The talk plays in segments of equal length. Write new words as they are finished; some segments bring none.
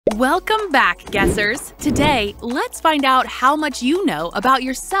Welcome back, Guessers! Today, let's find out how much you know about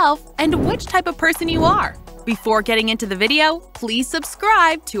yourself and which type of person you are. Before getting into the video, please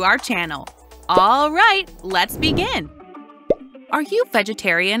subscribe to our channel. All right, let's begin! Are you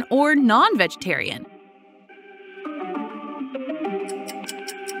vegetarian or non-vegetarian?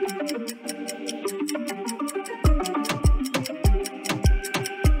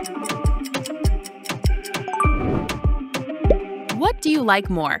 What do you like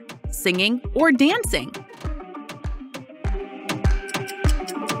more, singing or dancing?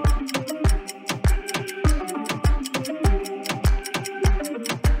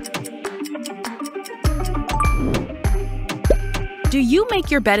 Do you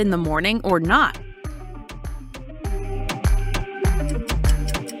make your bed in the morning or not?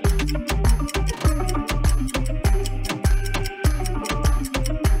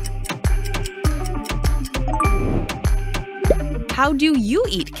 How do you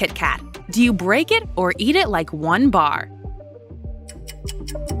eat Kit Kat? Do you break it or eat it like one bar?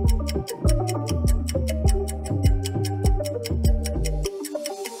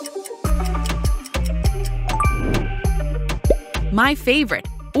 My favorite,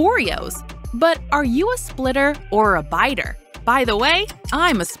 Oreos. But are you a splitter or a biter? By the way,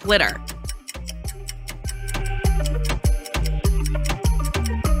 I'm a splitter.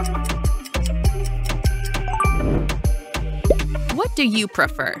 What do you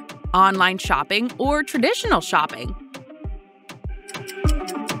prefer, online shopping or traditional shopping?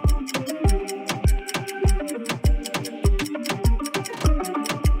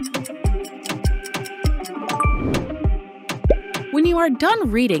 When you are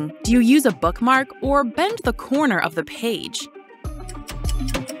done reading, do you use a bookmark or bend the corner of the page?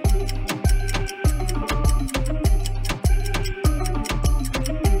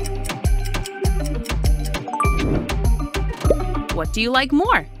 What do you like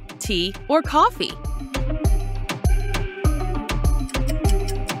more, tea or coffee?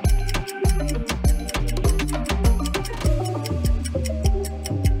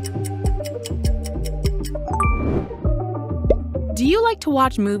 Do you like to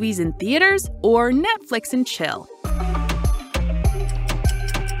watch movies in theaters or Netflix and chill?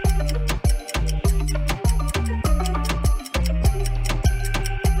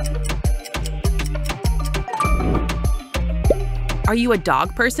 Are you a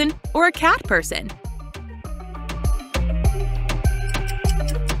dog person or a cat person?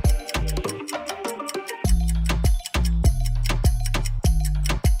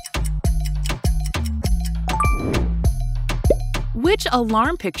 Which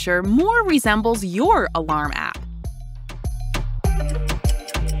alarm picture more resembles your alarm app?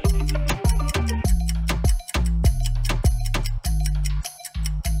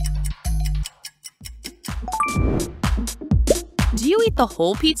 Do you eat the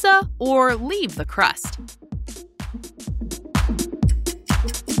whole pizza or leave the crust?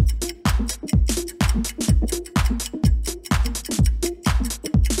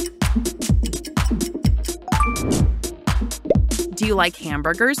 Do you like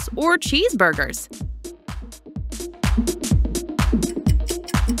hamburgers or cheeseburgers?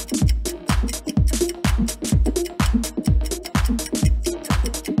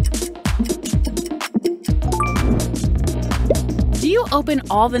 Do you open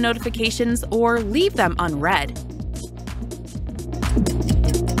all the notifications or leave them unread?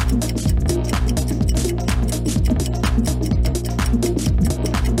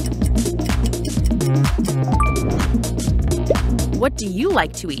 What do you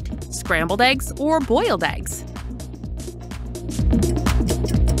like to eat, scrambled eggs or boiled eggs?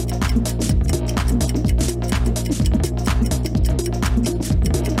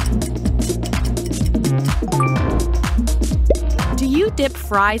 Do you dip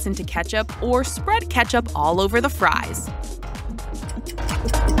fries into ketchup or spread ketchup all over the fries?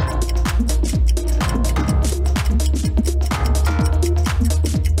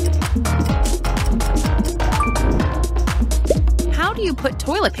 How do you put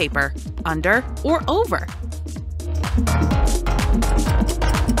toilet paper, under or over?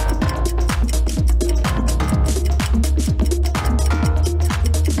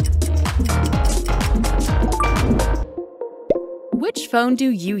 Which phone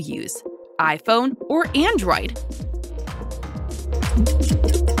do you use, iPhone or Android?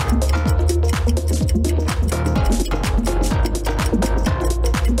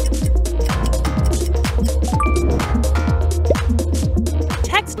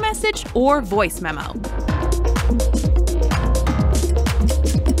 Text message or voice memo?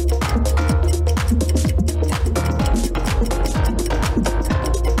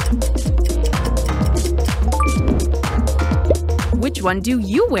 Which Which one do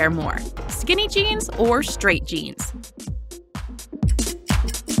you wear more? Skinny jeans or straight jeans?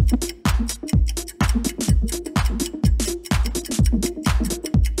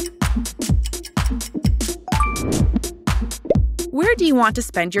 Where do you want to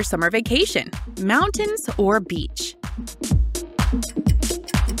spend your summer vacation? Mountains or beach?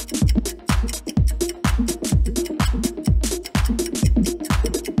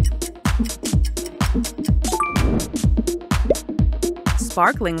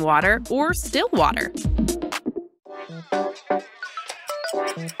 Sparkling water or still water?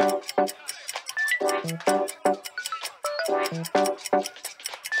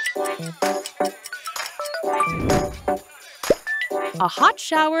 A hot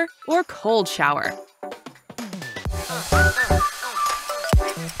shower or cold shower?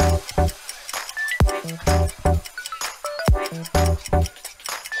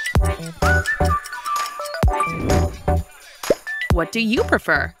 What do you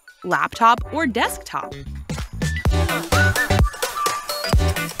prefer? Laptop or desktop? Do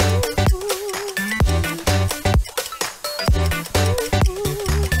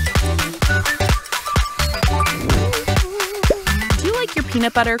you like your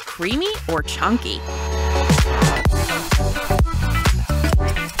peanut butter creamy or chunky?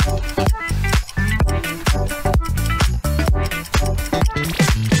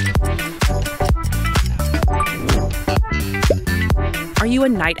 Are you a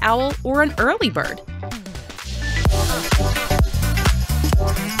night owl or an early bird?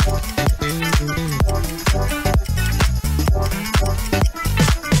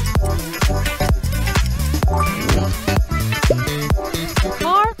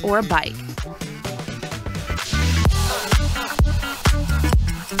 Car or a bike?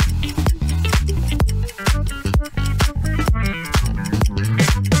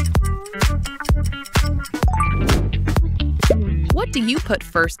 What do you put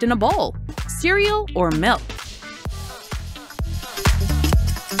first in a bowl? Cereal or milk?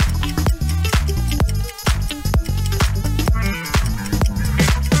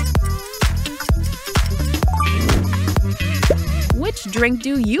 Which drink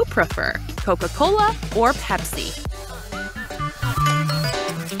do you prefer? Coca-Cola or Pepsi?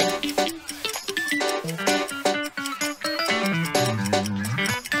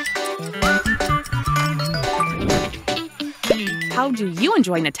 How do you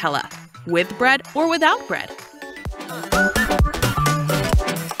enjoy Nutella? With bread or without bread?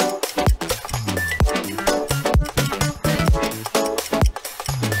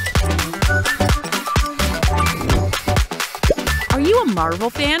 Are you a Marvel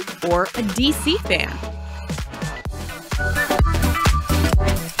fan or a DC fan?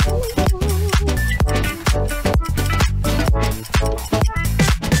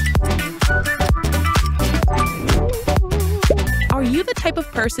 Are you the type of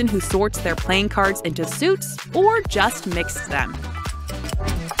person who sorts their playing cards into suits or just mixes them?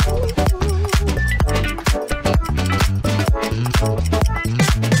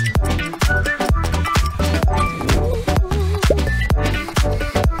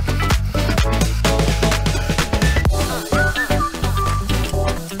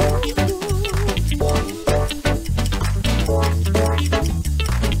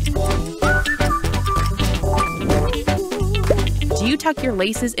 Do you tuck your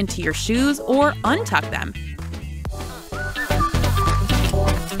laces into your shoes or untuck them?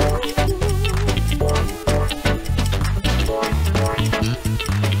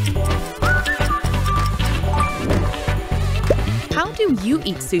 How do you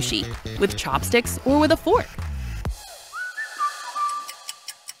eat sushi? With chopsticks or with a fork?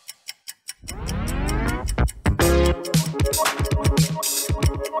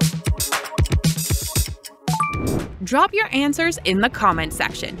 Drop your answers in the comment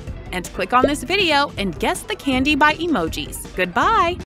section and click on this video and guess the candy by emojis. Goodbye!